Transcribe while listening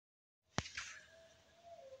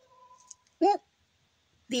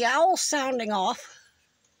The owl's sounding off.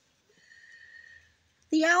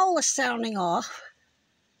 The owl is sounding off.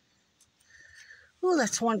 Ooh,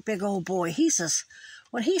 that's one big old boy.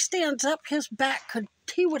 When he stands up, his back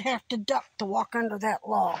he would have to duck to walk under that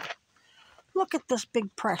log. Look at this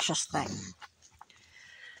big precious thing.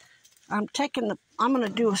 I'm going to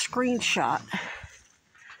do a screenshot.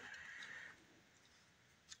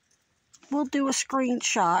 We'll do a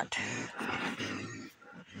screenshot.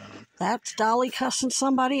 That's Dolly cussing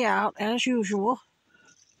somebody out, as usual.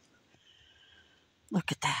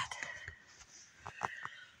 Look at that.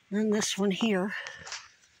 And this one here.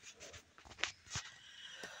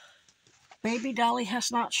 Baby Dolly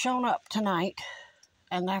has not shown up tonight,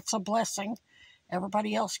 and that's a blessing.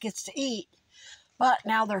 Everybody else gets to eat, but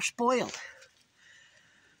now they're spoiled.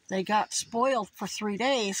 They got spoiled for 3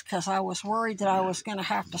 days because I was worried that I was going to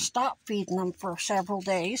have to stop feeding them for several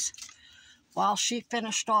days while she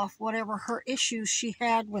finished off whatever her issues she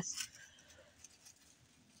had with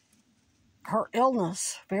her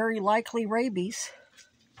illness, very likely rabies,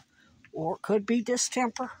 or it could be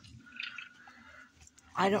distemper.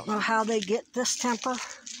 I don't know how they get distemper.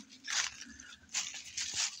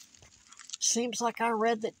 Seems like I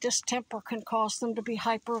read that distemper can cause them to be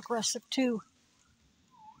hyper-aggressive too.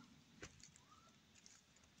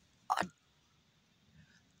 I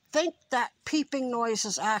think that peeping noise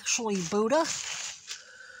is actually Buddha.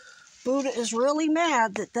 Buddha is really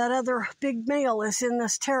mad that that other big male is in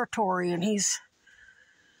this territory, and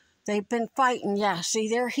they've been fighting. Yeah, see,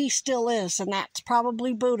 there he still is, and that's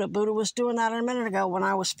probably Buddha. Buddha was doing that a minute ago when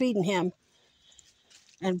I was feeding him.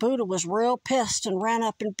 And Buddha was real pissed and ran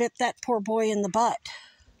up and bit that poor boy in the butt.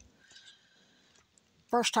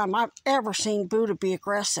 First time I've ever seen Buddha be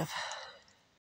aggressive.